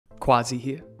Quazi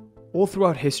here. All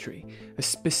throughout history, a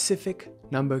specific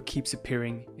number keeps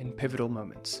appearing in pivotal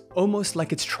moments, almost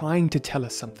like it's trying to tell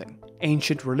us something.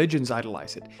 Ancient religions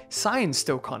idolize it, science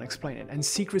still can't explain it, and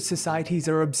secret societies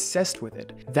are obsessed with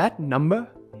it. That number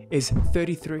is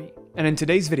 33. And in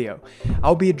today's video,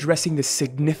 I'll be addressing the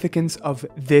significance of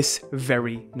this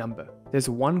very number. There's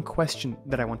one question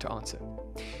that I want to answer.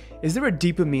 Is there a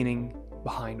deeper meaning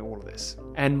behind all of this?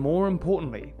 And more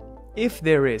importantly, if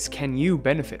there is, can you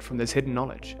benefit from this hidden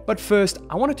knowledge? But first,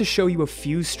 I wanted to show you a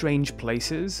few strange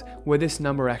places where this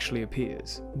number actually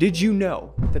appears. Did you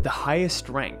know that the highest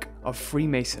rank of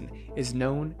Freemason is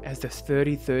known as the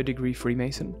 33rd degree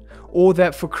Freemason? Or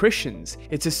that for Christians,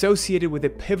 it's associated with a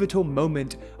pivotal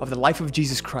moment of the life of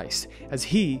Jesus Christ, as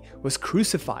he was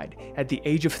crucified at the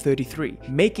age of 33,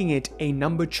 making it a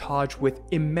number charged with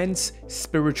immense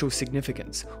spiritual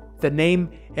significance. The name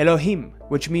Elohim,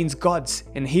 which means gods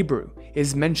in Hebrew,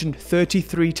 is mentioned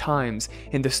 33 times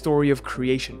in the story of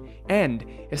creation. And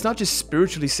it's not just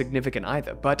spiritually significant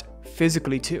either, but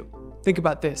physically too. Think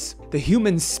about this. The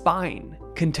human spine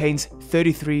contains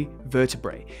 33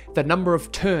 vertebrae. The number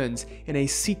of turns in a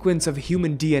sequence of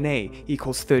human DNA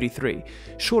equals 33.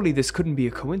 Surely this couldn't be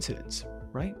a coincidence,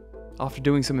 right? After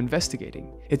doing some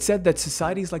investigating, it said that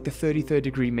societies like the 33rd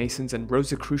degree Masons and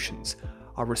Rosicrucians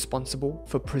are responsible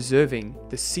for preserving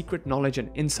the secret knowledge and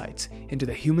insights into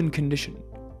the human condition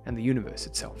and the universe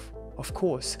itself. Of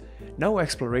course, no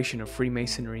exploration of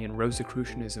Freemasonry and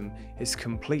Rosicrucianism is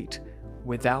complete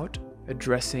without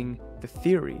addressing the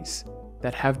theories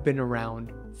that have been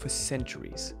around for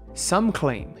centuries. Some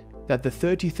claim that the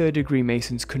 33rd degree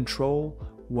Masons control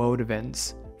world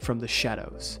events from the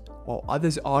shadows, while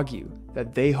others argue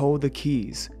that they hold the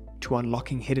keys to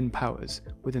unlocking hidden powers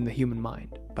within the human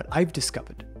mind. But I've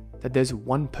discovered that there's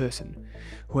one person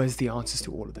who has the answers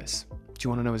to all of this. Do you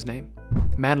want to know his name?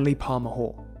 Manly Palmer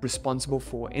Hall, responsible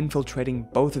for infiltrating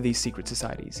both of these secret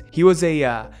societies. He was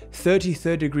a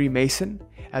 33rd degree Mason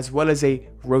as well as a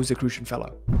Rosicrucian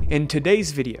fellow. In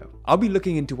today's video, I'll be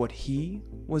looking into what he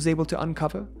was able to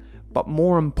uncover, but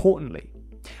more importantly,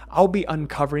 I'll be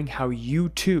uncovering how you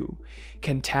too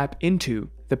can tap into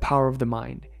the power of the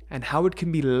mind and how it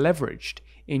can be leveraged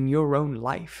in your own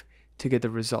life to get the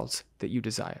results that you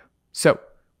desire. So,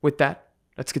 with that,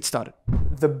 let's get started.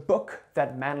 The book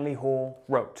that Manly Hall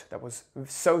wrote that was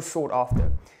so sought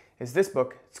after is this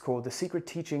book. It's called The Secret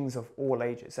Teachings of All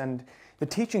Ages. And the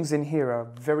teachings in here are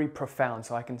very profound,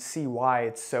 so I can see why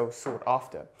it's so sought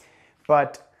after.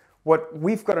 But what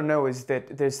we've got to know is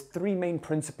that there's three main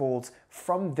principles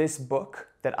from this book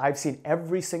that I've seen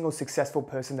every single successful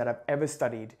person that I've ever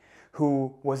studied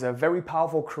who was a very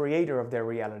powerful creator of their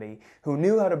reality, who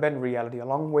knew how to bend reality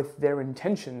along with their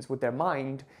intentions, with their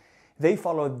mind. They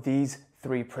followed these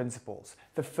three principles.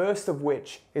 The first of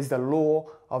which is the law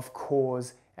of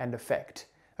cause and effect.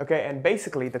 Okay, and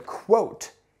basically the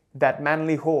quote that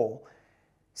Manly Hall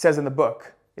says in the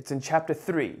book, it's in chapter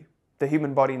 3, The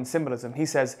Human Body and Symbolism. He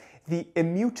says, the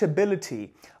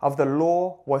immutability of the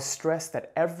law was stressed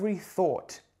that every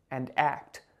thought and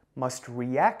act must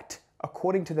react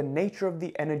according to the nature of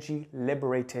the energy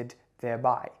liberated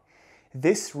thereby.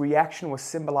 This reaction was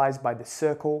symbolized by the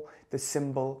circle, the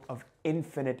symbol of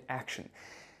infinite action.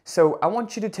 So I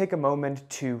want you to take a moment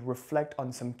to reflect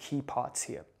on some key parts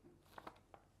here.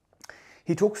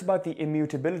 He talks about the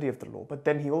immutability of the law, but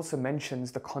then he also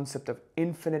mentions the concept of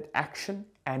infinite action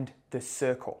and the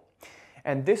circle.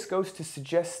 And this goes to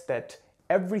suggest that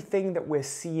everything that we're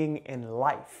seeing in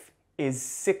life is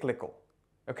cyclical,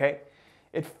 okay?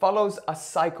 It follows a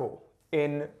cycle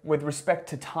with respect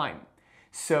to time.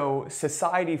 So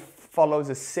society follows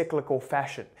a cyclical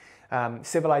fashion.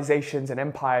 Civilizations and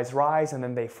empires rise and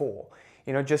then they fall.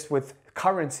 You know, just with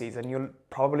currencies, and you're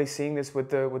probably seeing this with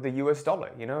the US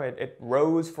dollar. You know, it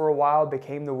rose for a while,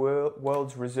 became the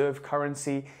world's reserve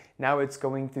currency. Now it's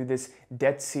going through this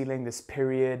debt ceiling, this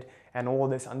period, and all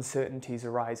this uncertainties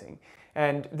arising.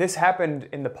 And this happened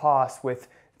in the past with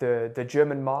the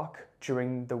German mark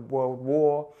during the World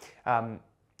War,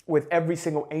 with every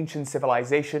single ancient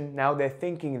civilization. Now they're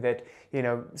thinking that, you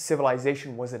know,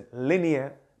 civilization wasn't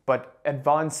linear, but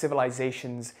advanced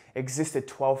civilizations existed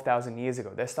 12,000 years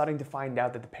ago. They're starting to find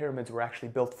out that the pyramids were actually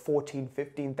built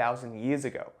 15,000 years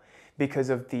ago because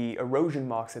of the erosion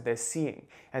marks that they're seeing.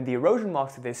 And the erosion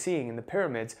marks that they're seeing in the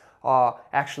pyramids are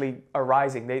actually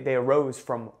arising. They arose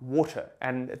from water,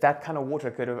 and that kind of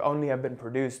water could have only have been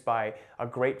produced by a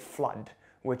great flood,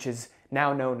 which is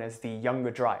now known as the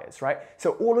Younger Dryas, right?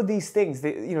 So all of these things,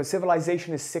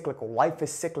 civilization is cyclical, life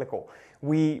is cyclical.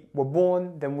 We were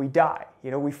born, then we die.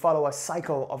 We follow a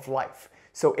cycle of life.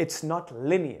 So it's not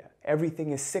linear.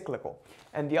 Everything is cyclical.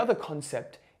 And the other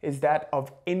concept is that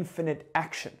of infinite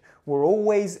action. We're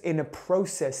always in a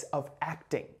process of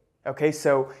acting. Okay,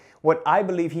 so what I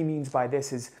believe he means by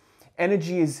this is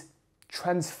energy is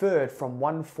transferred from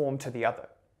one form to the other.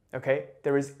 Okay,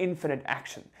 there is infinite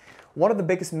action. One of the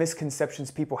biggest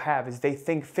misconceptions people have is they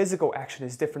think physical action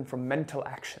is different from mental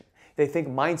action. They think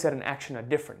mindset and action are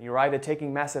different. You're either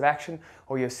taking massive action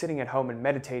or you're sitting at home and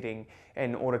meditating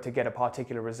in order to get a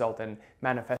particular result and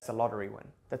manifest a lottery win.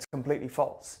 That's completely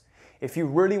false. If you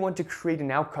really want to create an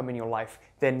outcome in your life,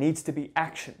 there needs to be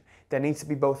action. There needs to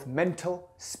be both mental,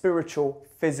 spiritual,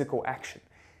 physical action.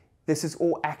 This is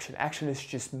all action. Action is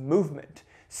just movement.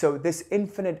 So this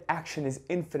infinite action is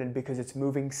infinite because it's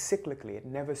moving cyclically. It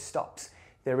never stops.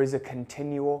 There is a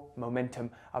continual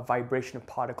momentum, a vibration of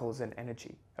particles and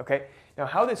energy. Okay? Now,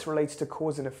 how this relates to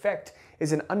cause and effect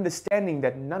is an understanding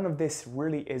that none of this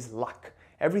really is luck.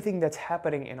 Everything that's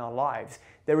happening in our lives,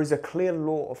 there is a clear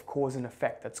law of cause and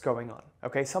effect that's going on.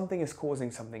 Okay? Something is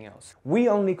causing something else. We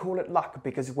only call it luck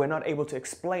because we're not able to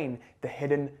explain the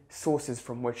hidden sources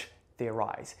from which they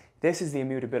arise. This is the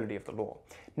immutability of the law.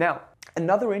 Now,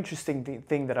 another interesting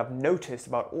thing that I've noticed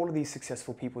about all of these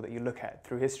successful people that you look at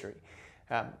through history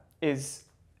is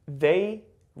they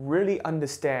really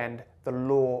understand the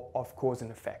law of cause and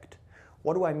effect.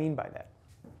 What do I mean by that?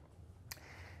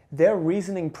 Their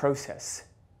reasoning process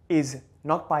is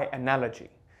not by analogy.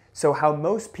 So how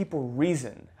most people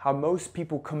reason, how most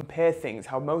people compare things,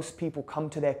 how most people come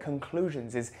to their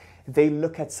conclusions is they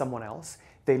look at someone else,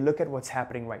 they look at what's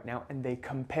happening right now, and they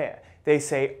compare. They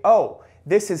say, oh,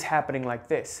 this is happening like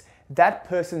this. That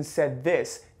person said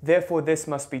this, therefore this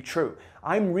must be true.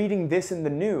 I'm reading this in the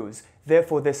news,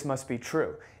 therefore this must be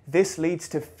true. This leads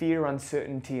to fear,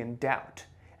 uncertainty, and doubt.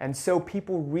 And so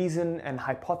people reason and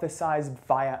hypothesize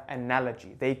via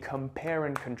analogy. They compare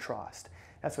and contrast.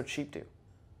 That's what sheep do.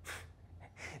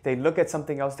 They look at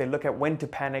something else, they look at when to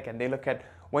panic, and they look at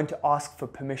when to ask for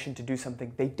permission to do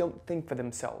something. They don't think for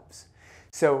themselves.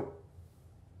 So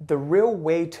the real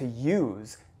way to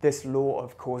use this law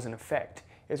of cause and effect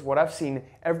is what I've seen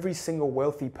every single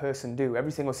wealthy person do,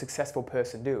 every single successful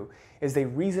person do, is they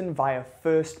reason via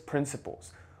first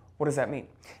principles. What does that mean?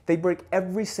 They break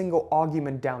every single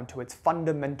argument down to its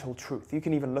fundamental truth. You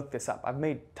can even look this up. I've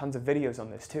made tons of videos on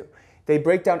this too. They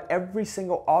break down every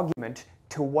single argument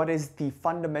to what is the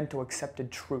fundamental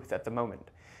accepted truth at the moment.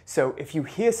 So if you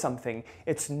hear something,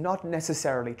 it's not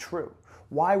necessarily true.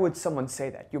 Why would someone say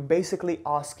that? You're basically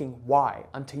asking why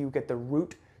until you get the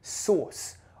root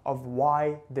source of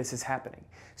why this is happening.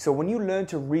 So when you learn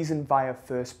to reason via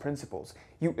first principles,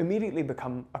 you immediately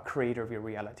become a creator of your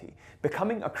reality.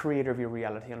 Becoming a creator of your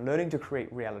reality and learning to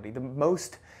create reality, the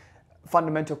most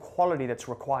fundamental quality that's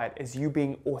required is you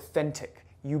being authentic,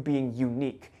 you being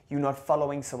unique, you not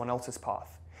following someone else's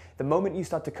path. The moment you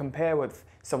start to compare with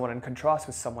someone and contrast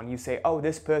with someone, you say, oh,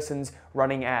 this person's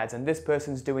running ads and this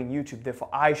person's doing YouTube, therefore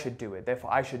I should do it,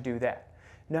 therefore I should do that.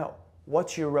 No,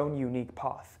 what's your own unique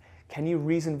path? Can you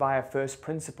reason via first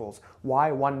principles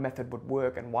why one method would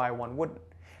work and why one wouldn't?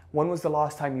 When was the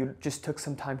last time you just took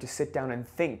some time to sit down and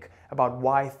think about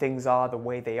why things are the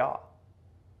way they are?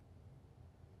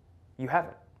 You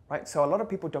haven't, right? So a lot of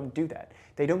people don't do that.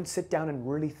 They don't sit down and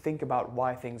really think about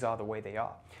why things are the way they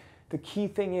are. The key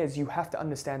thing is you have to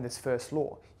understand this first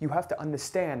law. You have to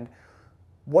understand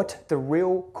what the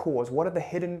real cause, what are the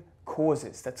hidden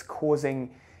causes that's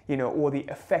causing, or the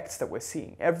effects that we're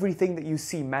seeing. Everything that you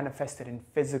see manifested in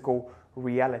physical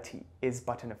reality is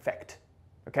but an effect,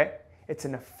 okay? It's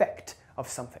an effect of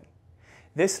something.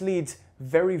 This leads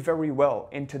very, very well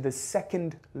into the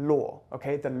second law,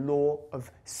 okay? The law of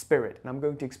spirit. And I'm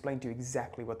going to explain to you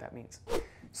exactly what that means.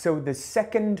 So the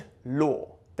second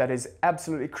law that is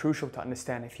absolutely crucial to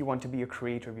understand if you want to be a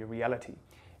creator of your reality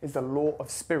is the law of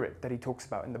spirit that he talks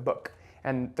about in the book.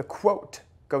 And the quote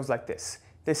goes like this.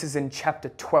 This is in chapter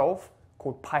 12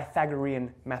 called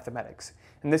Pythagorean Mathematics.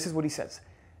 And this is what he says.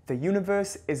 The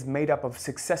universe is made up of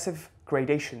successive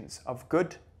gradations of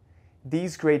good.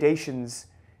 These gradations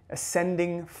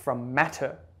ascending from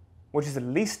matter, which is the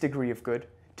least degree of good,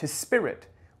 to spirit,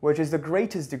 which is the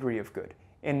greatest degree of good.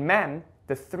 In man,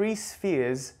 the three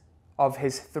spheres of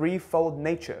his threefold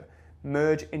nature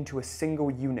merge into a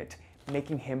single unit,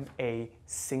 making him a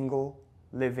single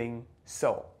living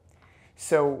soul.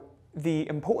 So the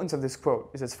importance of this quote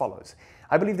is as follows.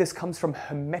 I believe this comes from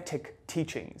Hermetic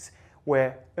teachings,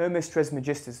 where Hermes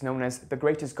Trismegistus, known as the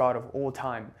greatest god of all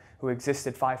time, who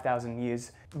existed 5,000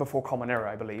 years before Common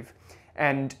Era, I believe.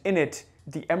 And in it,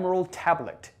 the Emerald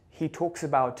Tablet, he talks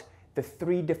about the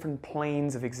three different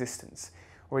planes of existence,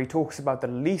 where he talks about the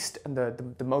least and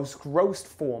the most gross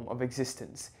form of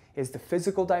existence is the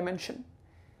physical dimension,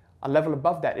 A level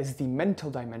above that is the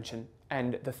mental dimension,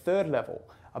 and the third level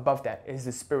above that is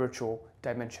the spiritual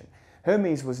dimension.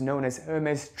 Hermes was known as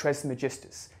Hermes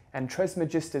Trismegistus, and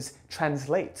Trismegistus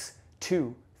translates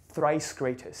to thrice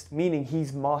greatest, meaning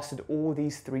he's mastered all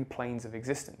these three planes of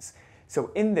existence.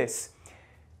 So in this,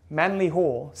 Manly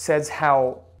Hall says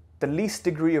how the least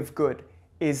degree of good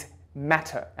is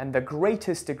matter and the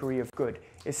greatest degree of good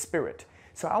is spirit.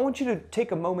 So I want you to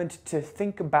take a moment to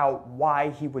think about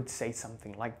why he would say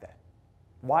something like that.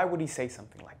 Why would he say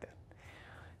something like that?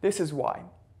 This is why.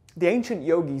 The ancient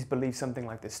yogis believed something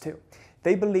like this too.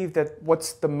 They believe that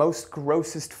what's the most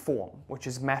grossest form, which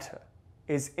is matter,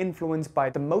 is influenced by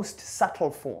the most subtle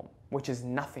form, which is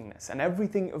nothingness, and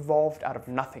everything evolved out of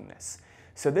nothingness.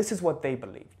 So this is what they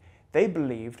believed. They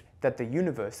believed that the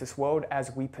universe, this world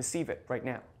as we perceive it right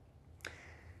now,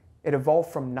 it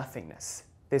evolved from nothingness.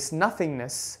 This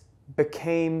nothingness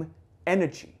became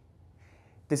energy.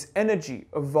 This energy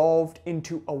evolved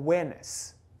into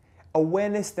awareness.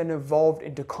 Awareness then evolved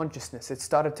into consciousness. It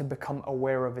started to become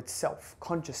aware of itself.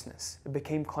 Consciousness. It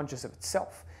became conscious of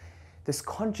itself. This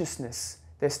consciousness,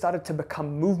 there started to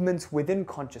become movements within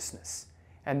consciousness.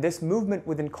 And this movement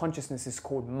within consciousness is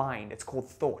called mind. It's called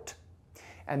thought.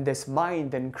 And this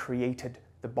mind then created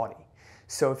the body.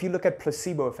 So if you look at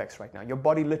placebo effects right now, your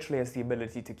body literally has the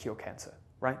ability to cure cancer,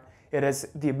 right? It has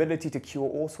the ability to cure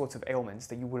all sorts of ailments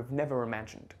that you would have never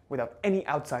imagined without any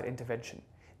outside intervention.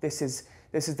 This is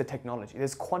the technology.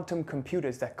 There's quantum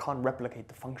computers that can't replicate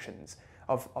the functions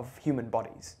of human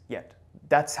bodies yet.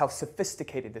 That's how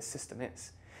sophisticated this system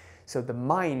is. So the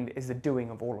mind is the doing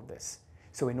of all of this.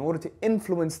 So in order to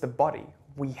influence the body,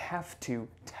 we have to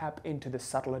tap into the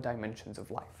subtler dimensions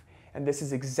of life. And this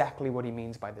is exactly what he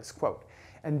means by this quote.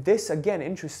 And this, again,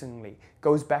 interestingly,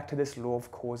 goes back to this law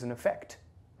of cause and effect,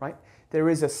 right? There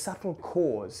is a subtle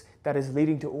cause that is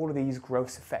leading to all of these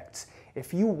gross effects.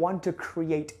 If you want to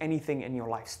create anything in your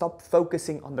life, stop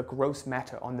focusing on the gross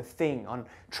matter, on the thing, on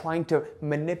trying to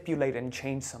manipulate and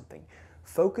change something.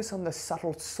 Focus on the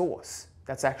subtle source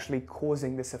that's actually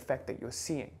causing this effect that you're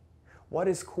seeing. What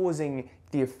is causing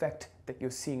the effect that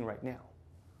you're seeing right now?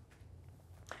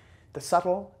 The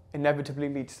subtle inevitably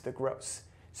leads to the gross.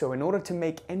 So in order to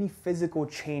make any physical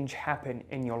change happen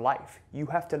in your life, you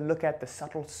have to look at the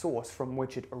subtle source from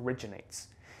which it originates.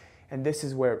 And this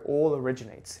is where it all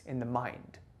originates, in the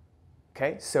mind.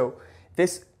 Okay, so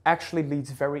this actually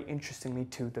leads very interestingly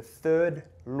to the third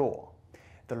law,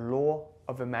 the law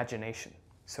of imagination.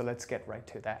 So let's get right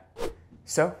to that.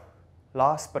 So,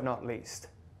 last but not least,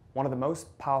 one of the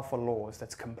most powerful laws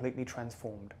that's completely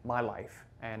transformed my life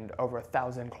and over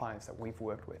 1,000 clients that we've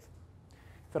worked with,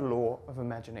 the law of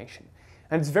imagination.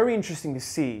 And it's very interesting to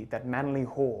see that Manly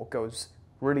Hall goes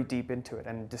really deep into it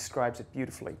and describes it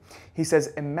beautifully. He says,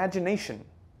 imagination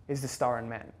is the star in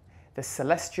man, the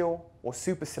celestial or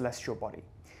supercelestial body.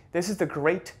 This is the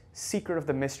great secret of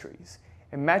the mysteries.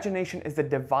 Imagination is the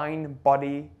divine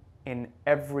body in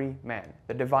every man,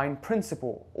 the divine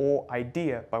principle or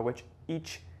idea by which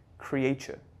each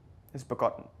creature is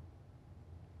begotten.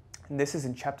 And this is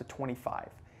in chapter 25,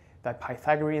 the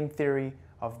Pythagorean theory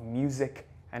of music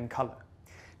and color.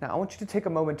 Now, I want you to take a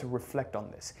moment to reflect on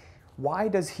this. Why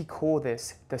does he call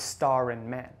this the star in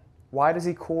man? Why does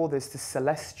he call this the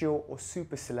celestial or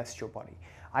supercelestial body?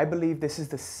 I believe this is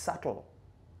the subtle,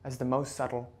 as the most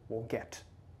subtle will get,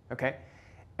 okay?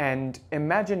 And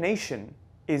imagination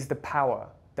is the power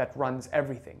that runs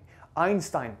everything.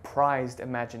 Einstein prized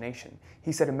imagination.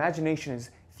 He said imagination is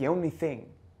the only thing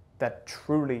that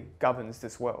truly governs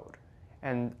this world.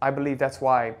 And I believe that's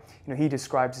why he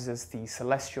describes it as the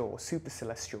celestial or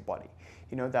supercelestial body,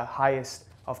 the highest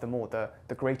of them all, the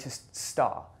greatest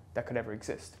star that could ever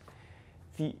exist.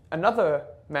 Another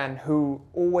man who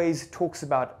always talks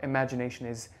about imagination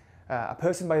is a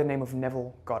person by the name of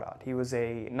Neville Goddard. He was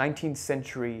a 19th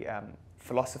century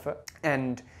philosopher,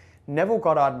 and Neville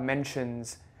Goddard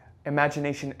mentions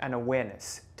imagination and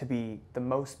awareness to be the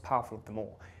most powerful of them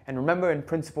all. And remember, in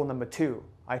principle number 2,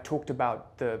 I talked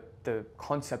about the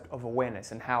concept of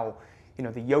awareness and how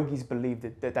the yogis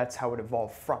believed that that's how it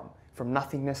evolved from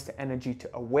nothingness to energy to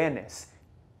awareness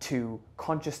to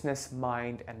consciousness,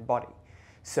 mind, and body.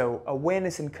 So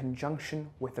awareness in conjunction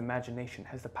with imagination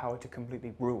has the power to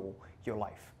completely rule your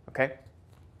life, okay?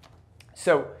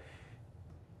 So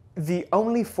the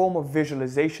only form of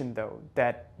visualization, though,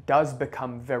 that does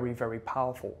become very, very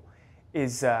powerful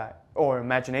is, or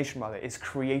imagination rather, is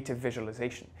creative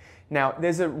visualization. Now,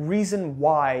 there's a reason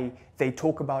why they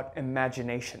talk about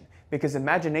imagination, because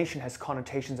imagination has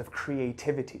connotations of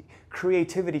creativity.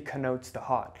 Creativity connotes the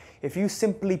heart. If you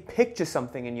simply picture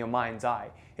something in your mind's eye,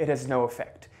 it has no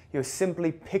effect. You're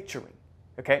simply picturing,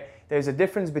 okay? there's a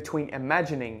difference between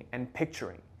imagining and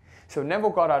picturing. So Neville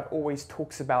Goddard always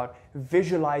talks about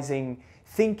visualizing,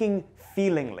 thinking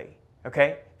feelingly,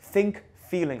 okay? Think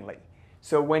feelingly.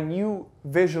 So when you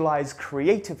visualize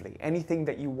creatively anything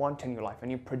that you want in your life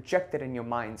and you project it in your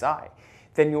mind's eye,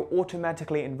 then you're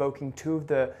automatically invoking two of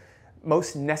the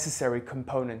most necessary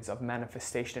components of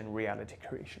manifestation and reality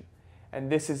creation. And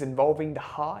this is involving the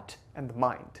heart and the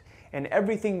mind. And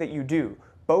everything that you do,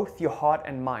 both your heart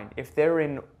and mind, if they're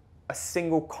in a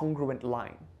single congruent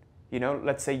line, you know,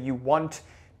 let's say you want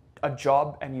a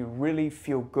job and you really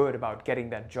feel good about getting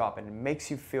that job and it makes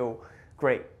you feel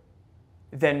great,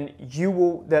 then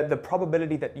the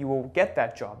probability that you will get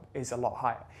that job is a lot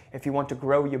higher. If you want to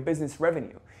grow your business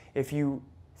revenue, if you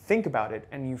think about it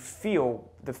and you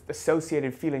feel the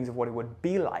associated feelings of what it would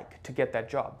be like to get that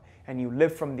job and you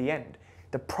live from the end,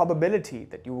 the probability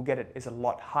that you will get it is a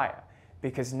lot higher,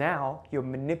 because now you're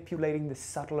manipulating the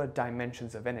subtler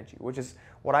dimensions of energy, which is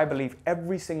what I believe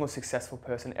every single successful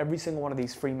person, every single one of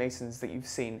these Freemasons that you've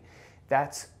seen,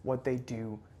 that's what they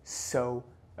do so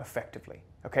effectively,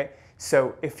 okay?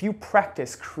 So if you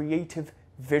practice creative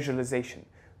visualization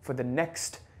for the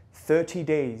next 30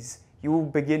 days, you will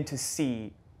begin to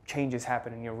see changes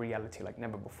happen in your reality like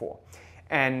never before.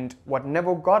 And what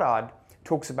Neville Goddard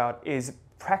talks about is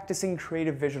practicing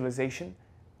creative visualization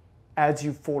as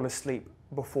you fall asleep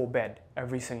before bed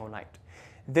every single night.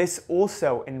 This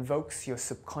also invokes your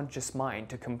subconscious mind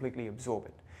to completely absorb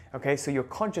it. Okay, so your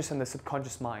conscious and the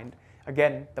subconscious mind,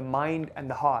 again, the mind and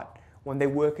the heart, when they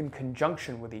work in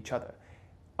conjunction with each other,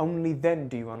 only then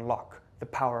do you unlock the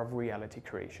power of reality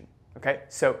creation. Okay,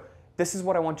 so this is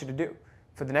what I want you to do.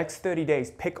 For the next 30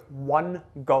 days, pick one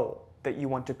goal that you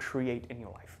want to create in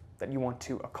your life, that you want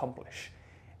to accomplish.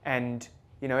 And,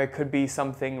 you know, it could be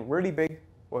something really big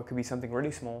or it could be something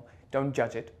really small. Don't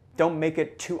judge it. Don't make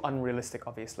it too unrealistic,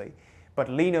 obviously, but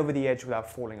lean over the edge without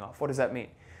falling off. What does that mean?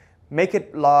 Make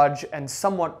it large and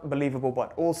somewhat believable,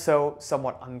 but also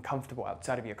somewhat uncomfortable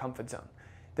outside of your comfort zone.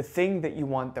 The thing that you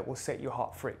want that will set your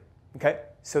heart free, okay?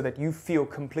 So that you feel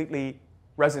completely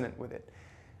resonant with it.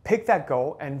 Pick that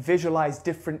goal and visualize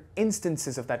different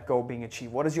instances of that goal being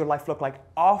achieved. What does your life look like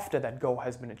after that goal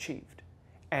has been achieved?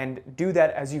 And do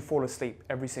that as you fall asleep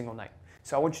every single night.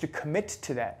 So I want you to commit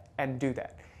to that and do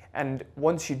that. And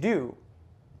once you do,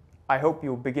 I hope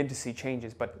you'll begin to see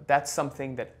changes, but that's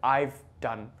something that I've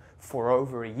done for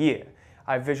over a year.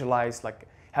 I visualized like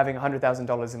having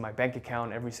 $100,000 in my bank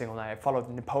account every single night. I followed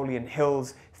Napoleon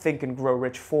Hill's Think and Grow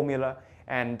Rich formula,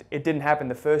 and it didn't happen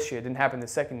the first year, it didn't happen the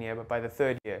second year, but by the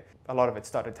third year, a lot of it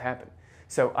started to happen.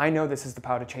 So I know this is the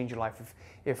power to change your life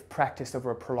if practiced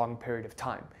over a prolonged period of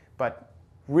time. But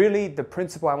really, the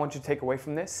principle I want you to take away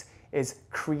from this is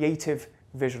creative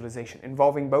visualization,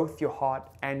 involving both your heart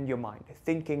and your mind,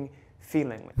 thinking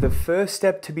feelingly. The first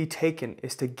step to be taken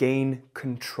is to gain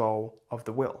control of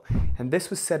the will. And this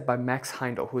was said by Max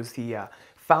Heindel, who is the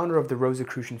founder of the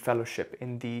Rosicrucian Fellowship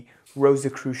in the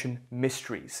Rosicrucian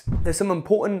Mysteries. There's some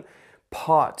important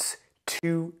parts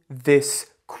to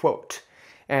this quote.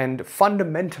 And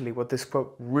fundamentally, what this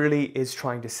quote really is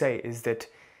trying to say is that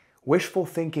wishful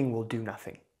thinking will do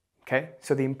nothing. Okay?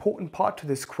 So the important part to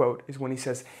this quote is when he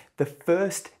says, the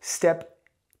first step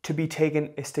to be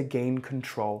taken is to gain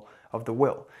control of the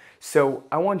will. So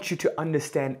I want you to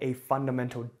understand a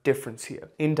fundamental difference here.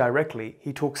 Indirectly,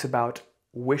 he talks about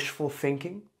wishful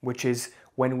thinking, which is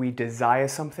when we desire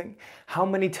something. How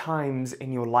many times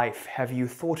in your life have you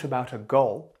thought about a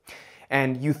goal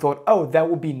and you thought, oh, that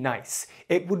would be nice.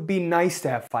 It would be nice to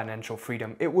have financial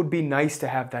freedom. It would be nice to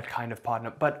have that kind of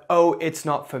partner, but oh, it's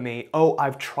not for me. Oh,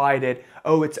 I've tried it.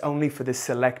 Oh, it's only for the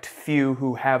select few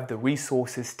who have the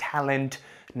resources, talent,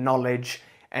 knowledge,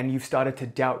 and you've started to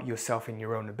doubt yourself and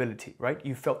your own ability, right?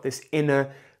 You felt this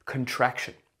inner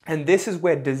contraction. And this is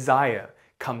where desire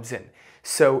comes in.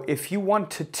 So if you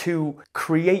want to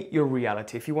create your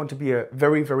reality, if you want to be a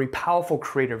very, very powerful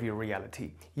creator of your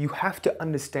reality, you have to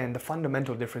understand the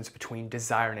fundamental difference between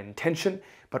desire and intention,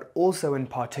 but also in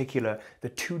particular, the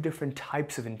two different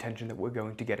types of intention that we're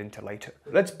going to get into later.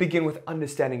 Let's begin with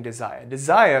understanding desire.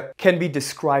 Desire can be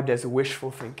described as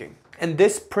wishful thinking. And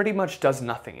this pretty much does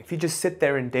nothing. If you just sit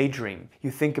there and daydream,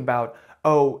 you think about,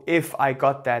 oh, if I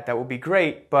got that, that would be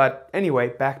great. But anyway,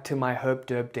 back to my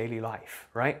herb-derb daily life,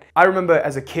 right? I remember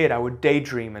as a kid, I would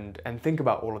daydream and think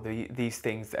about all of these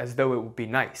things as though it would be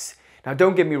nice. Now,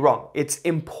 don't get me wrong. It's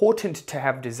important to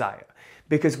have desire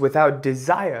because without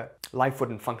desire, life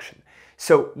wouldn't function.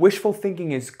 So wishful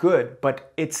thinking is good,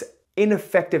 but it's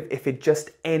ineffective if it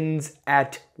just ends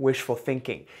at wishful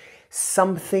thinking.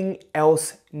 Something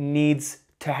else needs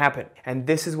to happen. And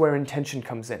this is where intention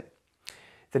comes in.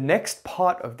 The next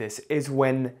part of this is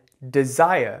when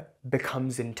desire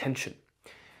becomes intention.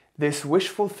 This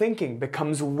wishful thinking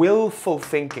becomes willful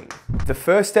thinking. The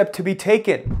first step to be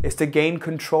taken is to gain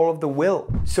control of the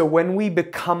will. So when we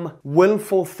become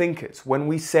willful thinkers, when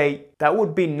we say, that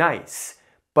would be nice,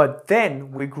 but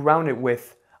then we ground it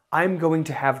with, I'm going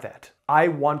to have that. I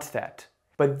want that.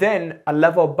 But then a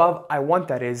level above I want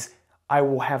that is, I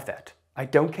will have that. I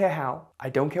don't care how. I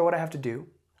don't care what I have to do.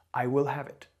 I will have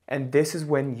it. And this is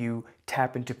when you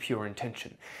tap into pure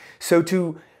intention. So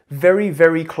to very,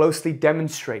 very closely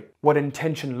demonstrate what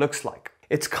intention looks like,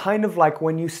 it's kind of like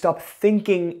when you stop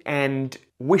thinking and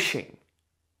wishing.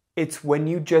 It's when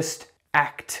you just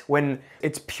act, when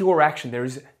it's pure action. There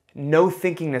is no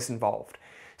thinkingness involved.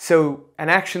 So an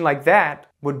action like that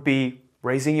would be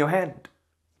raising your hand,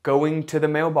 going to the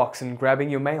mailbox and grabbing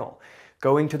your mail,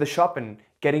 going to the shop and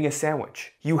getting a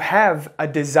sandwich. You have a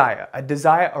desire. A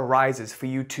desire arises for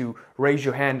you to raise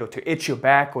your hand or to itch your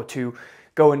back or to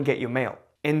go and get your mail.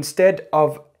 Instead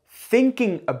of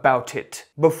thinking about it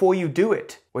before you do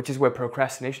it, which is where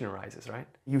procrastination arises, right?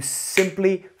 You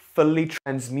simply fully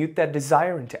transmute that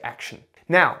desire into action.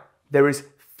 Now, there is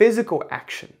physical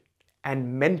action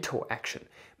and mental action.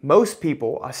 Most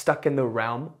people are stuck in the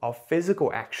realm of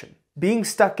physical action. Being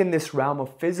stuck in this realm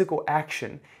of physical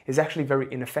action is actually very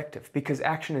ineffective because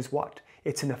action is what?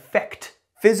 It's an effect.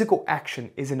 Physical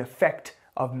action is an effect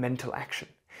of mental action.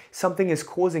 Something is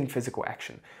causing physical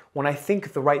action. When I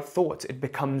think the right thoughts, it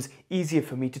becomes easier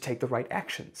for me to take the right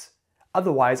actions.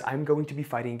 Otherwise, I'm going to be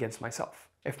fighting against myself.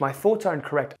 If my thoughts aren't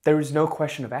correct, there is no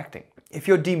question of acting. If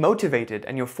you're demotivated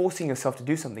and you're forcing yourself to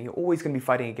do something, you're always going to be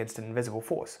fighting against an invisible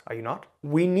force, are you not?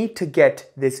 We need to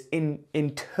get this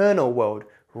internal world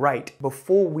right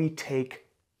before we take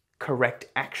correct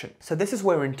action. So this is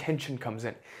where intention comes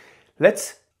in.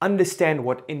 Let's understand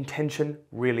what intention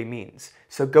really means.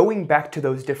 So going back to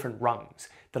those different rungs,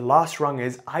 the last rung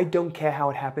is, I don't care how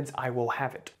it happens, I will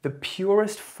have it. The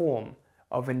purest form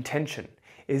of intention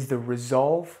is the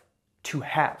resolve to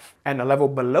have. And a level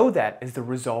below that is the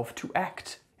resolve to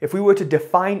act. If we were to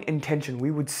define intention,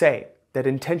 we would say that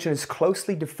intention is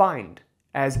closely defined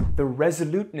as the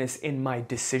resoluteness in my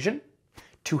decision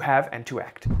to have and to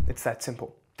act. It's that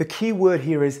simple. The key word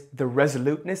here is the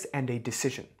resoluteness and a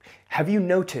decision. Have you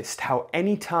noticed how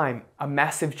anytime a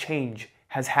massive change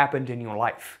has happened in your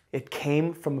life, it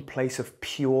came from a place of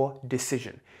pure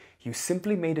decision? You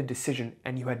simply made a decision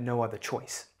and you had no other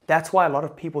choice. That's why a lot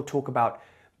of people talk about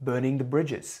burning the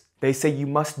bridges. They say you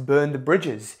must burn the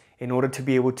bridges in order to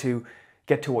be able to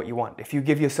get to what you want. If you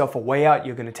give yourself a way out,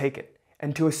 you're going to take it.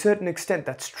 And to a certain extent,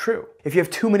 that's true. If you have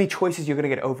too many choices, you're going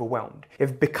to get overwhelmed.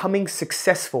 If becoming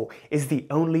successful is the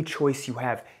only choice you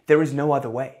have, there is no other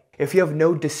way. If you have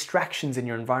no distractions in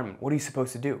your environment, what are you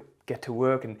supposed to do? Get to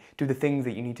work and do the things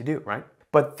that you need to do, right?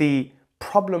 But the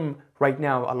problem right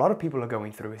now a lot of people are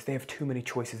going through is they have too many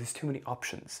choices, there's too many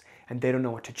options, and they don't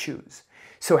know what to choose.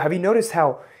 So have you noticed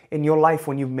how in your life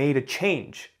when you've made a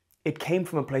change, it came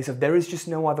from a place of there is just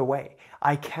no other way.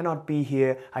 I cannot be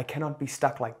here, I cannot be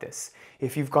stuck like this.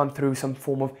 If you've gone through some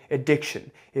form of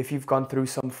addiction, if you've gone through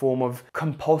some form of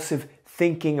compulsive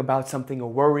thinking about something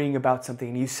or worrying about something,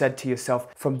 and you said to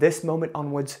yourself, from this moment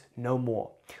onwards, no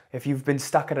more. If you've been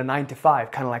stuck at a 9 to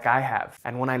 5, kind of like I have,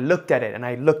 and when I looked at it and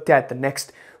I looked at the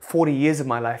next 40 years of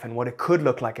my life and what it could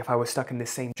look like if I was stuck in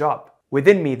this same job,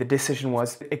 within me the decision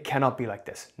was, it cannot be like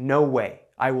this. No way.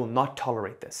 I will not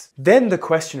tolerate this. Then the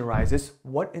question arises,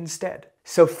 what instead?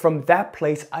 So from that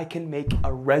place, I can make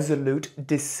a resolute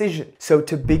decision. So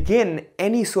to begin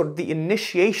any sort of the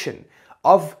initiation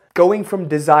of going from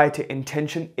desire to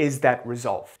intention is that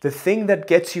resolve. The thing that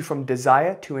gets you from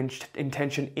desire to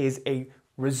intention is a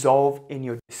resolve in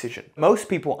your decision. Most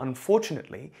people,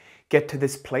 unfortunately, get to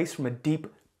this place from a deep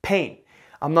pain.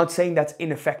 I'm not saying that's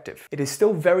ineffective. It is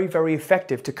still very, very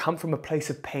effective to come from a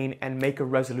place of pain and make a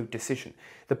resolute decision.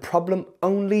 The problem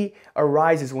only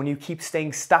arises when you keep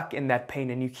staying stuck in that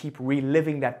pain and you keep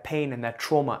reliving that pain and that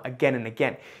trauma again and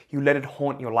again. You let it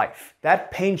haunt your life. That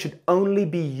pain should only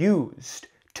be used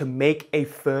to make a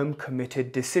firm,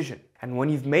 committed decision. And when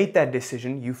you've made that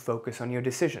decision, you focus on your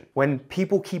decision. When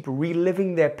people keep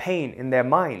reliving their pain in their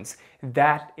minds,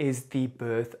 that is the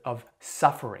birth of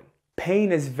suffering.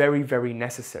 Pain is very, very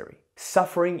necessary.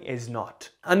 Suffering is not.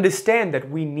 Understand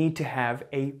that we need to have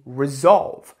a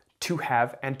resolve to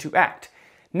have and to act.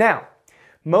 Now,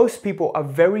 most people are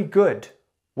very good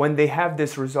when they have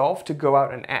this resolve to go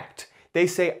out and act. They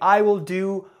say, I will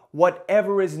do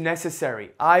whatever is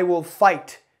necessary. I will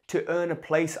fight to earn a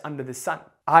place under the sun.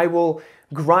 I will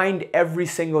grind every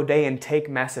single day and take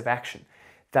massive action.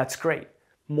 That's great.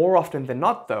 More often than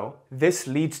not though, this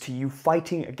leads to you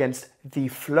fighting against the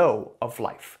flow of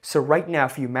life. So right now,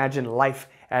 if you imagine life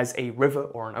as a river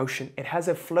or an ocean, it has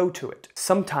a flow to it.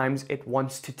 Sometimes it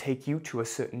wants to take you to a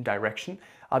certain direction.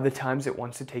 Other times it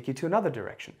wants to take you to another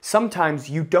direction. Sometimes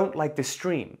you don't like the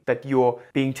stream that you're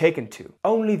being taken to.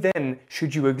 Only then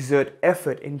should you exert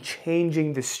effort in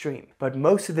changing the stream. But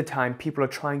most of the time, people are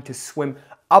trying to swim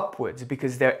upwards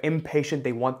because they're impatient,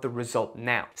 they want the result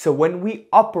now. So when we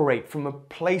operate from a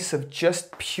place of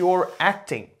just pure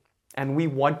acting, and we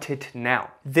want it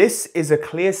now, this is a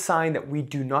clear sign that we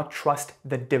do not trust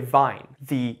the divine,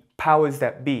 the powers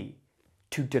that be,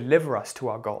 to deliver us to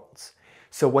our goals.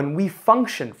 So when we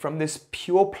function from this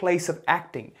pure place of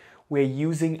acting, we're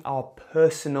using our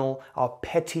personal, our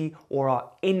petty, or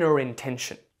our inner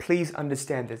intention. Please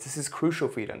understand this. This is crucial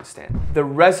for you to understand. The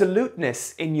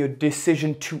resoluteness in your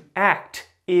decision to act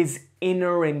is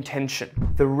inner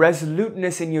intention. The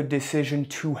resoluteness in your decision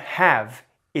to have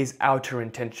is outer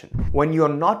intention. When you're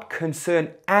not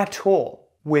concerned at all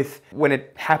with when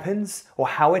it happens or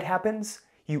how it happens,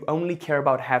 you only care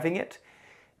about having it,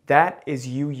 that is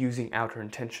you using outer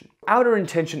intention. Outer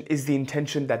intention is the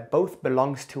intention that both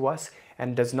belongs to us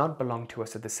and does not belong to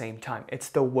us at the same time. It's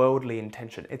the worldly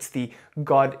intention. It's the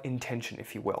God intention,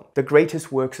 if you will. The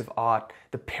greatest works of art,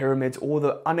 the pyramids, all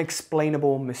the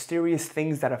unexplainable, mysterious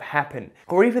things that have happened,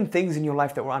 or even things in your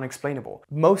life that were unexplainable,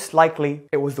 most likely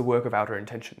it was the work of outer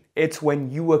intention. It's when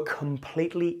you were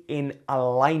completely in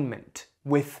alignment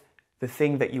with the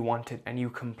thing that you wanted and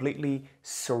you completely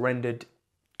surrendered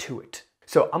to it.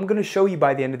 So I'm going to show you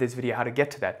by the end of this video how to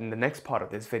get to that in the next part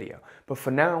of this video. But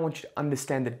for now, I want you to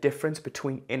understand the difference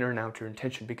between inner and outer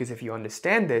intention, because if you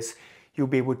understand this, you'll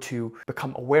be able to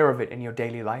become aware of it in your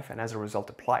daily life and as a result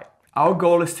apply it. Our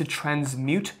goal is to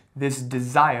transmute this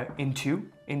desire into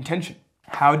intention.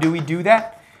 How do we do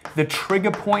that? The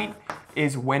trigger point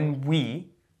is when we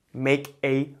make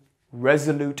a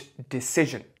resolute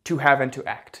decision to have and to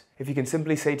act. If you can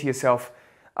simply say to yourself,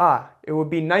 it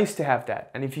would be nice to have that.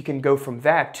 And if you can go from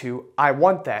that to, I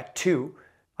want that, to,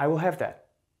 I will have that.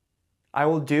 I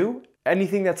will do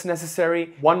anything that's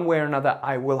necessary. One way or another,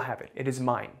 I will have it. It is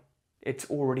mine. It's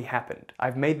already happened.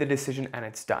 I've made the decision and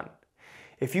it's done.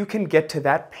 If you can get to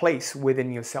that place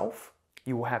within yourself,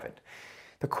 you will have it.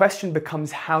 The question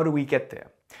becomes, how do we get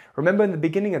there? Remember in the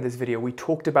beginning of this video, we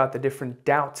talked about the different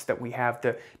doubts that we have,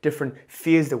 the different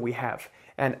fears that we have.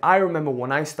 And I remember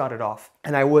when I started off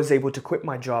and I was able to quit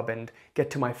my job and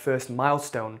get to my first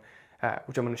milestone,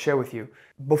 which I'm going to share with you.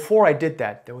 Before I did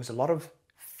that, there was a lot of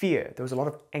fear, there was a lot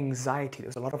of anxiety, there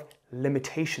was a lot of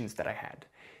limitations that I had.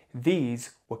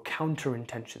 These were counter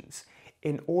intentions.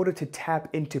 In order to tap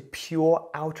into pure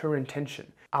outer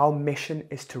intention, our mission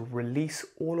is to release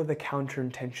all of the counter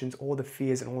intentions, all the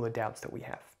fears and all the doubts that we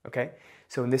have, okay?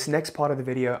 So in this next part of the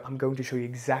video, I'm going to show you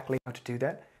exactly how to do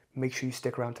that. Make sure you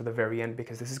stick around to the very end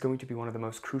because this is going to be one of the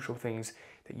most crucial things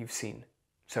that you've seen.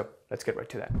 So let's get right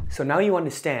to that. So now you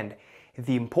understand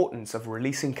the importance of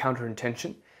releasing counter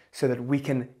intention so that we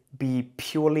can be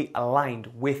purely aligned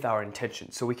with our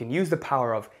intention. So we can use the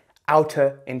power of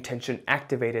outer intention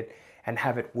activated and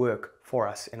have it work for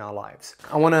us in our lives.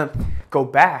 I want to go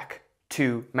back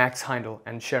to Max Heindel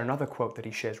and share another quote that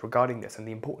he shares regarding this and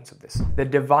the importance of this. The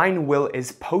divine will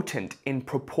is potent in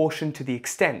proportion to the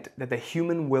extent that the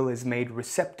human will is made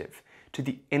receptive to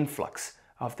the influx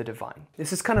of the divine.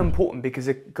 This is kind of important because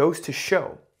it goes to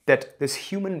show that this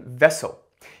human vessel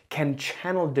can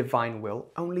channel divine will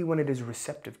only when it is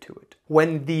receptive to it.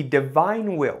 When the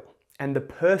divine will and the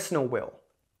personal will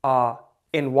are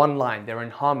in one line, they're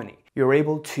in harmony, you're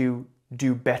able to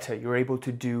do better, you're able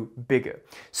to do bigger.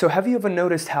 So have you ever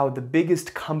noticed how the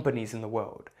biggest companies in the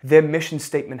world, their mission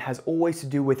statement has always to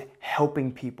do with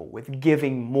helping people, with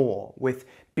giving more, with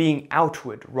being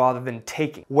outward rather than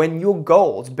taking? When your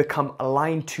goals become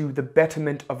aligned to the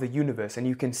betterment of the universe and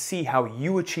you can see how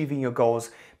you achieving your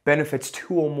goals benefits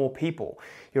 2 or more people,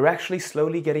 you're actually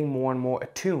slowly getting more and more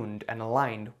attuned and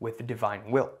aligned with the divine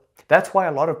will. That's why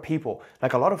a lot of people,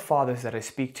 like a lot of fathers that I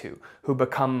speak to who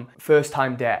become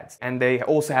first-time dads, and they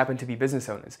also happen to be business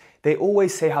owners, they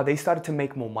always say how they started to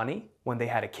make more money when they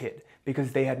had a kid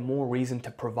because they had more reason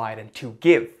to provide and to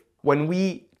give. When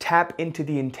we tap into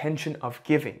the intention of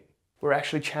giving, we're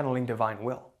actually channeling divine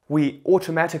will. We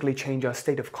automatically change our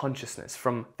state of consciousness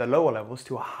from the lower levels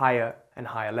to a higher and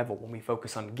higher level when we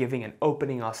focus on giving and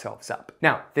opening ourselves up.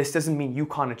 Now, this doesn't mean you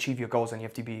can't achieve your goals and you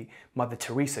have to be Mother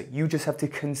Teresa. You just have to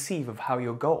conceive of how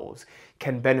your goals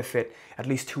can benefit at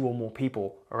least 2 or more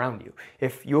people around you.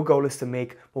 If your goal is to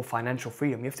make more financial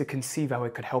freedom, you have to conceive how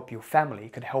it could help your family,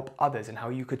 it could help others, and how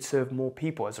you could serve more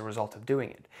people as a result of doing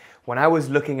it. When I was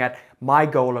looking at my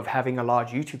goal of having a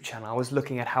large YouTube channel, I was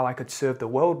looking at how I could serve the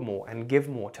world more and give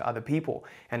more to other people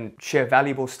and share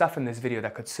valuable stuff in this video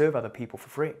that could serve other people for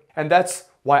free. And that's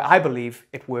why I believe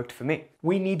it worked for me.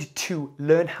 We need to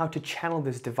learn how to channel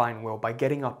this divine will by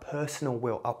getting our personal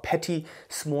will, our petty,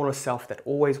 smaller self that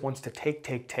always wants to take,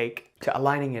 to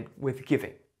aligning it with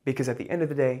giving. Because at the end of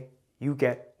the day, you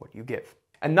get what you give.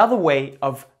 Another way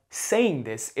of saying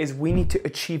this is we need to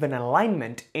achieve an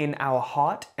alignment in our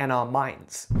heart and our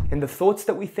minds, in the thoughts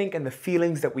that we think and the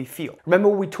feelings that we feel. Remember,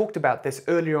 we talked about this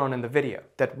earlier on in the video,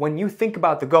 that when you think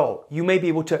about the goal, you may be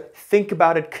able to think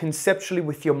about it conceptually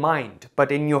with your mind, but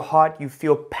in your heart you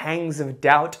feel pangs of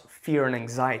doubt, fear, and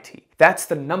anxiety. That's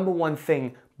the number one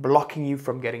thing blocking you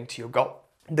from getting to your goal.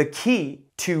 The key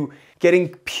to getting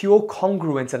pure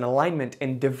congruence and alignment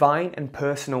in divine and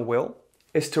personal will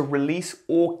is to release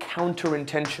all counter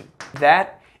intention.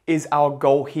 That is our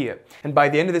goal here. And by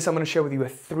the end of this, I'm going to share with you a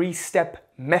 3-step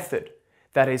method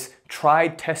that is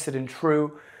tried, tested, and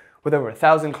true with over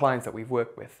 1,000 clients that we've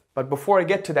worked with. But before I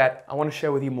get to that, I want to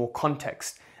share with you more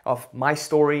context of my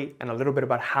story and a little bit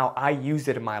about how I used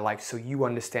it in my life so you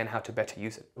understand how to better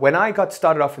use it. When I got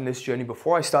started off in this journey,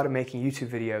 before I started making YouTube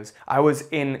videos, I was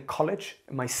in college,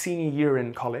 my senior year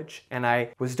in college, and I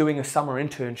was doing a summer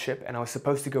internship and I was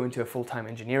supposed to go into a full-time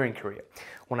engineering career.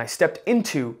 When I stepped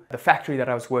into the factory that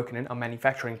I was working in, a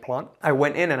manufacturing plant, I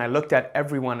went in and I looked at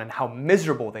everyone and how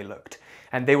miserable they looked.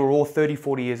 And they were all 30,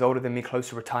 40 years older than me, close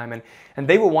to retirement, and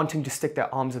they were wanting to stick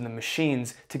their arms in the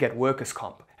machines to get workers'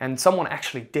 comp. And someone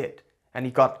actually did, and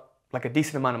he got like a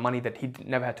decent amount of money that he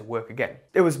never had to work again.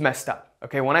 It was messed up,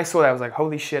 okay? When I saw that, I was like,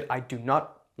 holy shit, I do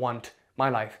not want my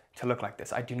life to look like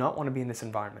this. I do not want to be in this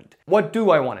environment. What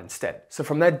do I want instead? So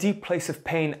from that deep place of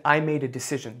pain, I made a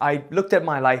decision. I looked at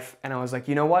my life and I was like,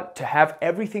 you know what? To have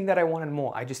everything that I want and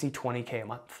more, I just need 20K a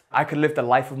month. I could live the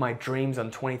life of my dreams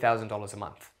on $20,000 a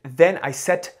month. Then I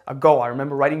set a goal. I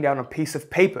remember writing down on a piece of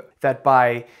paper that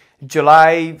by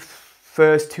July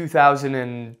 1st,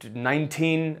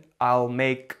 2019, I'll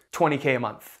make 20K a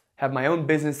month. Have my own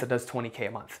business that does 20K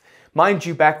a month. Mind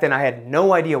you, back then I had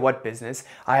no idea what business,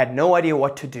 I had no idea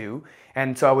what to do,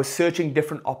 and so I was searching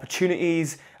different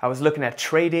opportunities, I was looking at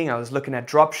trading, I was looking at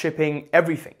drop shipping,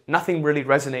 everything. Nothing really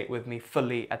resonated with me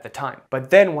fully at the time. But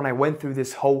then when I went through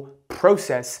this whole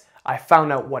process, I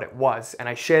found out what it was, and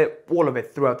I shared all of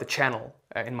it throughout the channel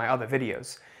in my other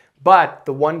videos. But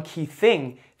the one key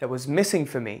thing that was missing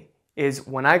for me is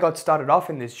when I got started off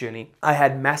in this journey, I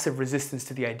had massive resistance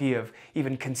to the idea of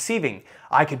even conceiving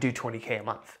I could do 20K a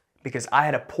month. Because I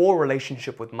had a poor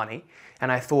relationship with money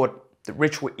and I thought the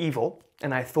rich were evil,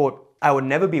 and I thought I would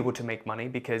never be able to make money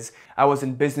because I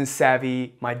wasn't business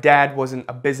savvy, my dad wasn't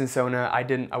a business owner,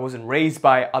 I wasn't raised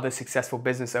by other successful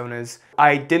business owners.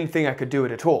 I didn't think I could do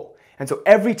it at all. And so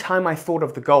every time I thought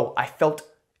of the goal, I felt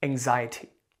anxiety.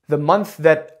 The month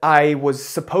that I was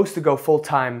supposed to go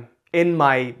full-time in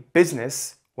my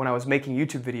business when I was making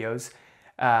YouTube videos,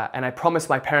 and I promised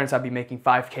my parents I'd be making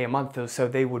 5K a month so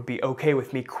they would be okay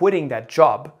with me quitting that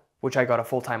job, which I got a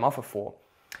full-time offer for.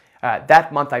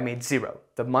 That month I made zero.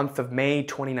 The month of May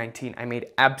 2019, I made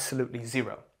absolutely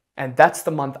zero. And that's the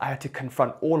month I had to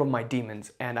confront all of my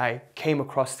demons, and I came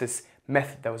across this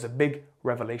method that was a big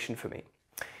revelation for me.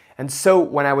 And so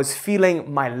when I was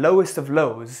feeling my lowest of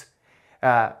lows,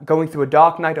 going through a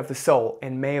dark night of the soul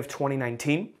in May of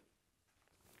 2019,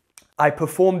 I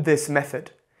performed this method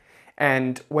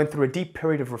and went through a deep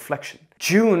period of reflection.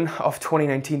 June of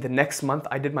 2019, the next month,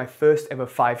 I did my first ever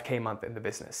 5K month in the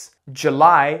business.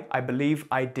 July, I believe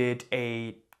I did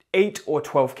a 8 or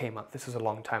 12K month. This was a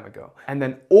long time ago. And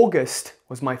then August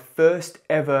was my first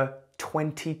ever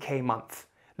 20K month,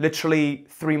 literally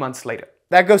 3 months later.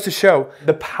 That goes to show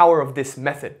the power of this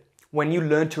method when you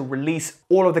learn to release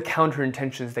all of the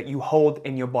counter-intentions that you hold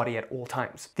in your body at all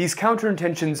times. These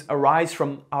counter-intentions arise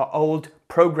from our old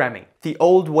programming, the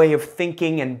old way of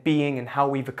thinking and being and how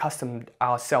we've accustomed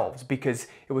ourselves because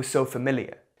it was so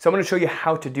familiar. So I'm going to show you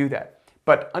how to do that.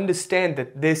 But understand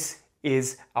that this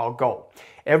is our goal.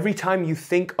 Every time you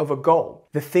think of a goal,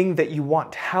 the thing that you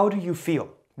want, how do you feel?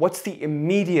 What's the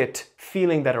immediate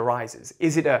feeling that arises?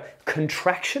 Is it a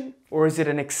contraction or is it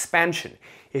an expansion?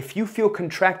 If you feel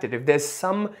contracted, if there's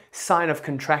some sign of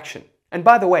contraction, and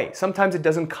by the way, sometimes it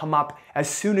doesn't come up as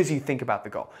soon as you think about the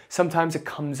goal. Sometimes it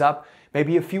comes up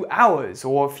maybe a few hours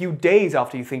or a few days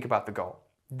after you think about the goal.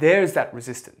 There's that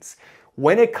resistance.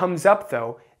 When it comes up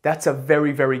though, that's a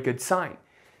very, very good sign.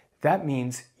 That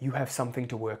means you have something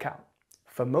to work out.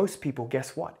 For most people,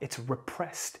 guess what? It's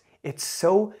repressed. It's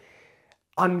so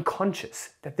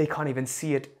unconscious that they can't even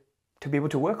see it to be able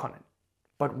to work on it.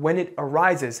 But when it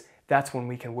arises, that's when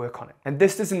we can work on it. And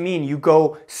this doesn't mean you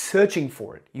go searching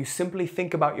for it. You simply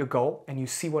think about your goal and you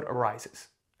see what arises,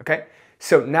 okay?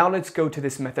 So now let's go to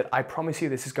this method. I promise you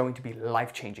this is going to be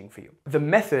life-changing for you. The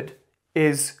method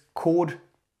is called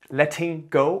letting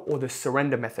go, or the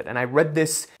surrender method. And I read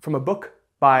this from a book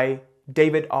by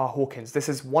David R. Hawkins. This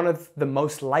is one of the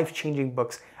most life-changing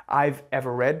books I've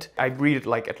ever read. I read it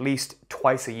like at least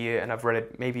twice a year, and I've read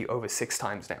it maybe over 6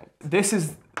 times now. This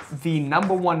is the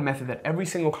 #1 method that every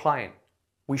single client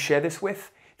we share this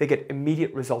with, they get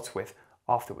immediate results with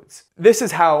afterwards. This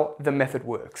is how the method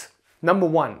works.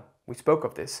 #1, we spoke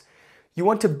of this. You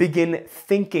want to begin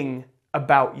thinking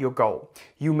about your goal.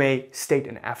 You may state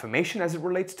an affirmation as it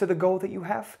relates to the goal that you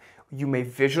have. You may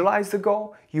visualize the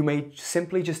goal. You may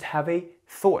simply just have a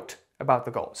thought about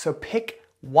the goal. So pick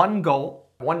one goal,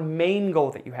 one main goal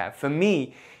that you have. For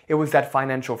me, it was that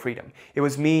financial freedom. It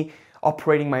was me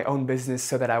operating my own business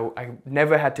so that I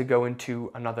never had to go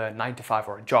into another 9-to-5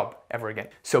 or a job ever again.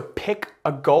 So pick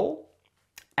a goal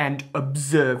and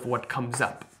observe what comes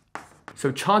up.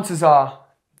 So chances are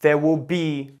there will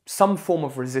be some form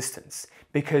of resistance,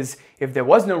 because if there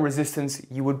was no resistance,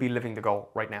 you would be living the goal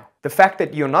right now. The fact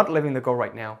that you're not living the goal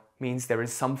right now means there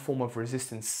is some form of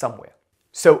resistance somewhere.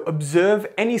 So observe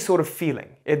any sort of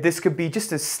feeling. This could be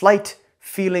just a slight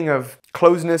feeling of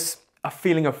closeness, a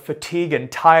feeling of fatigue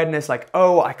and tiredness, like,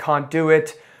 oh, I can't do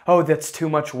it, oh, that's too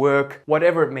much work,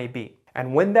 whatever it may be.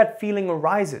 And when that feeling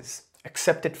arises,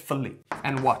 accept it fully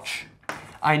and watch.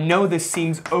 I know this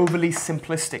seems overly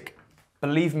simplistic.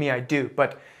 Believe me, I do,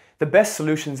 but the best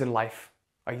solutions in life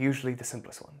are usually the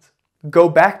simplest ones. Go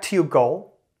back to your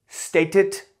goal, state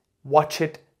it, watch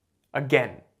it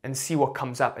again, and see what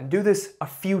comes up. And do this a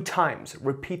few times,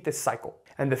 repeat this cycle.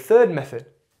 And the third method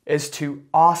is to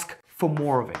ask for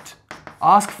more of it.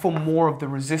 Ask for more of the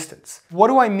resistance. What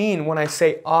do I mean when I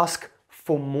say ask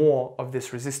for more of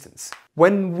this resistance?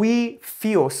 When we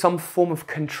feel some form of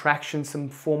contraction, some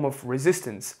form of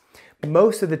resistance,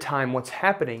 most of the time what's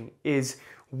happening is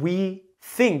we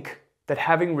think that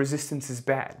having resistance is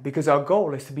bad, because our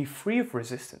goal is to be free of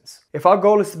resistance. If our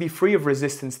goal is to be free of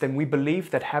resistance, then we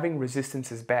believe that having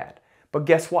resistance is bad. But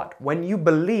guess what? When you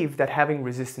believe that having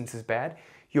resistance is bad,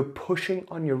 you're pushing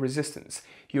on your resistance.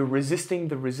 You're resisting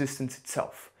the resistance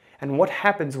itself. And what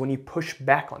happens when you push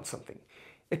back on something?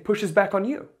 It pushes back on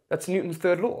you. That's Newton's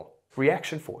third law,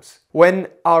 reaction force. When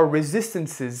our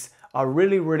resistances are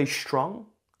really, really strong,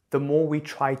 the more we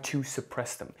try to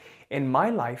suppress them. In my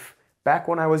life, back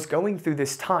when I was going through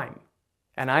this time,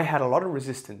 and I had a lot of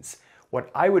resistance,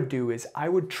 what I would do is I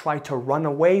would try to run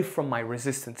away from my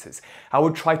resistances. I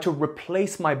would try to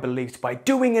replace my beliefs by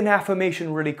doing an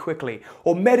affirmation really quickly,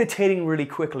 or meditating really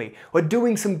quickly, or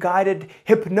doing some guided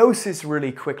hypnosis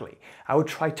really quickly. I would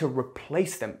try to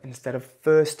replace them instead of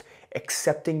first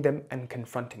accepting them and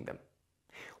confronting them.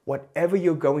 Whatever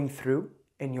you're going through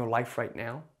in your life right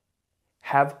now,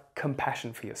 have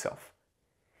compassion for yourself.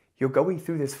 You're going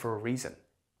through this for a reason.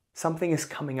 Something is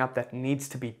coming up that needs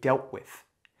to be dealt with.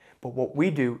 But what we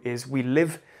do is we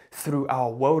live through our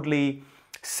worldly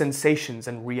sensations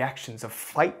and reactions of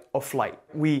fight or flight.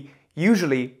 We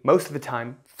usually, most of the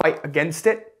time, fight against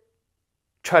it,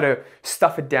 try to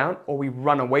stuff it down, or we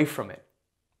run away from it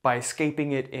by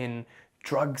escaping it in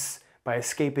drugs, by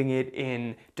escaping it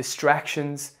in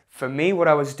distractions. For me, what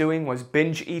I was doing was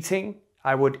binge eating.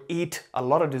 I would eat a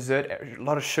lot of dessert, a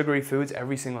lot of sugary foods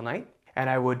every single night, and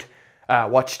I would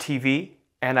watch TV,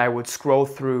 and I would scroll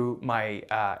through my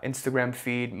Instagram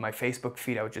feed, my Facebook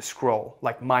feed. I would just scroll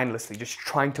like mindlessly, just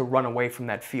trying to run away from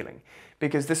that feeling.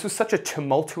 Because this was such a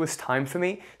tumultuous time for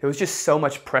me. There was just so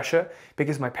much pressure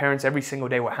because my parents every single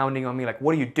day were hounding on me like,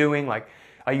 what are you doing? Like,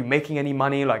 are you making any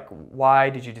money? Like,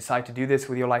 why did you decide to do this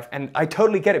with your life? And I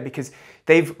totally get it, because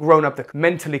they've grown up the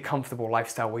mentally comfortable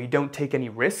lifestyle where you don't take any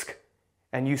risk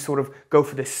and you sort of go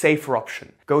for the safer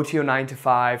option. Go to your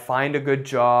 9-to-5, find a good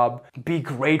job, be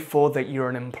grateful that you're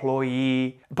an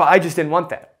employee. But I just didn't want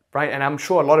that, right? And I'm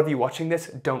sure a lot of you watching this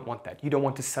don't want that. You don't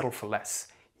want to settle for less.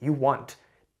 You want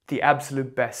the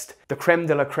absolute best, the creme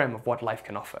de la creme of what life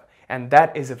can offer. And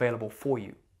that is available for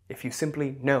you if you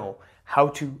simply know how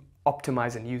to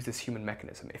optimize and use this human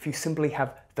mechanism. If you simply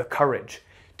have the courage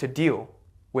to deal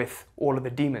with all of the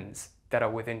demons that are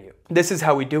within you. This is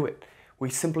how we do it. We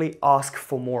simply ask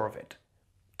for more of it.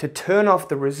 To turn off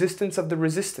the resistance of the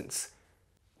resistance,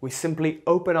 we simply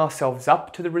open ourselves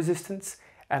up to the resistance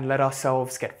and let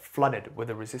ourselves get flooded with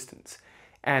the resistance.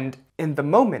 And in the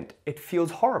moment, it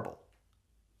feels horrible.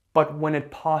 But when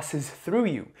it passes through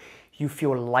you, you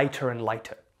feel lighter and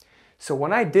lighter. So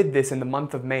when I did this in the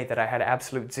month of May that I had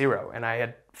absolute zero and I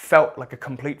had felt like a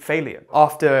complete failure,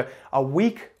 after a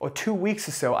week or 2 weeks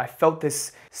or so, I felt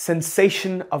this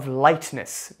sensation of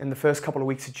lightness in the first couple of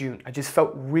weeks of June. I just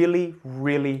felt really,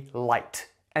 really light.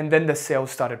 And then the sales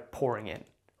started pouring in,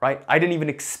 right? I didn't even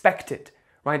expect it,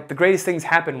 right? The greatest things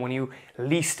happen when you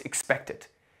least expect it.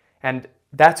 And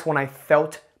that's when I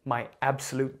felt my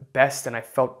absolute best and I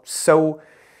felt so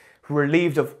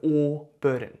relieved of all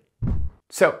burden.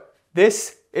 So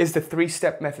this is the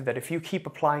 3-step method that if you keep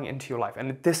applying into your life,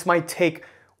 and this might take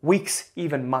weeks,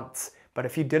 even months, but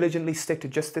if you diligently stick to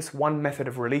just this one method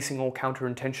of releasing all counter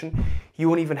intention, you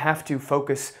won't even have to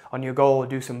focus on your goal or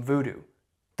do some voodoo.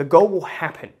 The goal will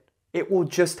happen. It will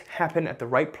just happen at the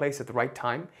right place at the right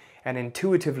time, and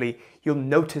intuitively you'll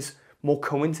notice more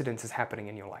coincidences happening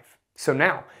in your life. So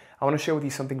now, I want to share with you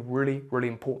something really, really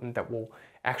important that will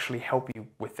actually help you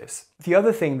with this. The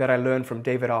other thing that I learned from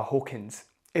David R. Hawkins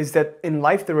is that in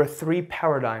life there are 3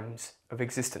 paradigms of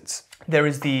existence. There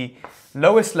is the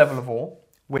lowest level of all,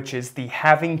 which is the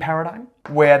having paradigm,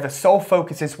 where the sole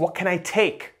focus is what can I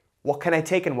take? What can I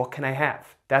take and what can I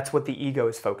have? That's what the ego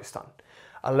is focused on.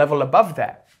 A level above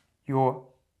that, you're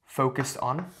focused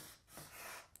on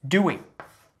doing.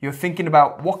 You're thinking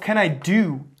about what can I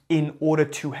do in order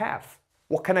to have?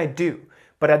 What can I do?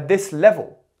 But at this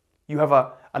level, you have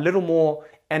a little more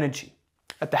energy.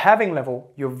 At the having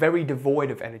level, you're very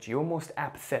devoid of energy. You're almost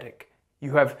apathetic.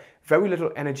 You have very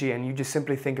little energy and you just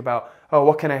simply think about, oh,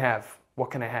 what can I have?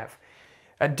 What can I have?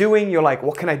 At doing, you're like,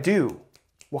 what can I do?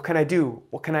 What can I do?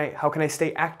 How can I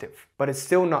stay active? But it's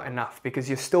still not enough because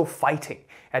you're still fighting.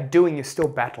 At doing, you're still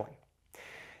battling.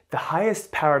 The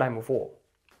highest paradigm of all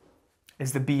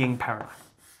is the being paradigm.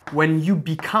 When you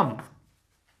become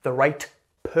the right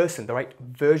person, the right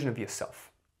version of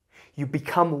yourself, you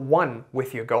become one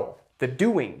with your goal. The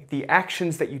doing, the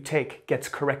actions that you take gets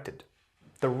corrected.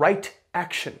 The right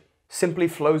action simply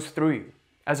flows through you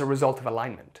as a result of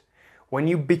alignment. When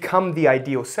you become the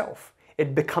ideal self,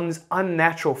 it becomes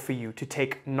unnatural for you to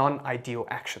take non-ideal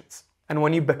actions. And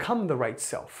when you become the right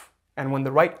self, and when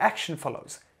the right action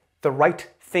follows, the right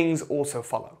things also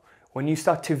follow. When you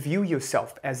start to view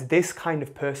yourself as this kind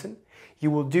of person, you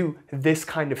will do this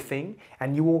kind of thing,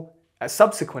 and you will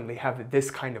subsequently have this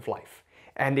kind of life.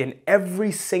 And in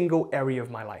every single area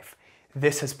of my life,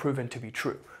 this has proven to be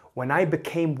true. When I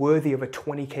became worthy of a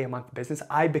 20K a month business,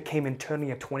 I became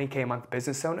internally a 20K a month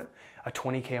business owner. A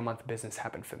 20K a month business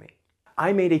happened for me.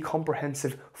 I made a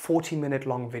comprehensive 40-minute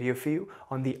long video for you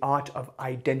on the art of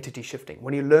identity shifting.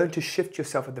 When you learn to shift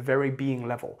yourself at the very being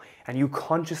level and you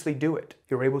consciously do it,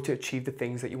 you're able to achieve the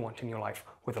things that you want in your life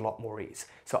with a lot more ease.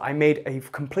 So I made a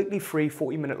completely free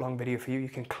 40-minute long video for you. You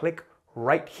can click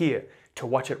right here to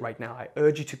watch it right now. I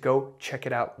urge you to go check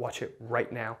it out, watch it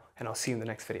right now, and I'll see you in the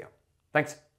next video. Thanks.